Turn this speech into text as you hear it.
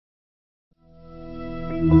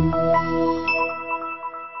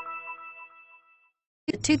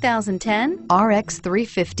2010 RX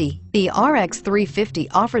 350. The RX 350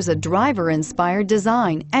 offers a driver-inspired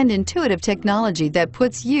design and intuitive technology that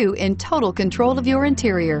puts you in total control of your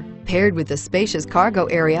interior. Paired with a spacious cargo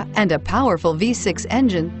area and a powerful V6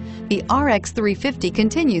 engine, the RX 350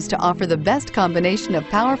 continues to offer the best combination of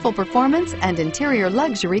powerful performance and interior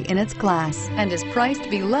luxury in its class and is priced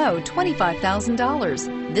below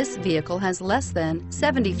 $25,000. This vehicle has less than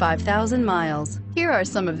 75,000 miles. Here are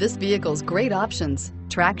some of this vehicle's great options: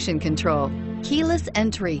 traction control, keyless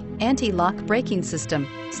entry, anti-lock braking system,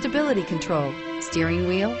 stability control, steering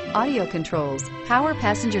wheel audio controls, power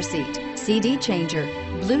passenger seat, CD changer,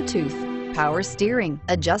 Bluetooth, power steering,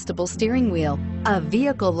 adjustable steering wheel. A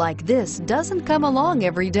vehicle like this doesn't come along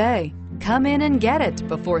every day. Come in and get it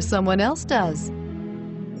before someone else does.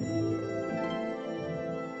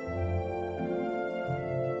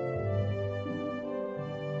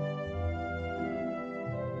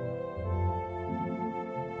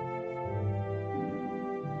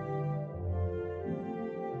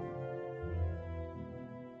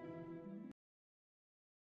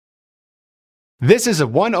 This is a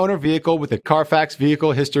one-owner vehicle with a Carfax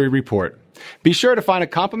Vehicle History Report. Be sure to find a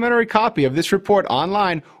complimentary copy of this report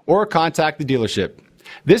online or contact the dealership.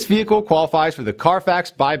 This vehicle qualifies for the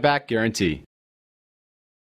Carfax Buyback Guarantee.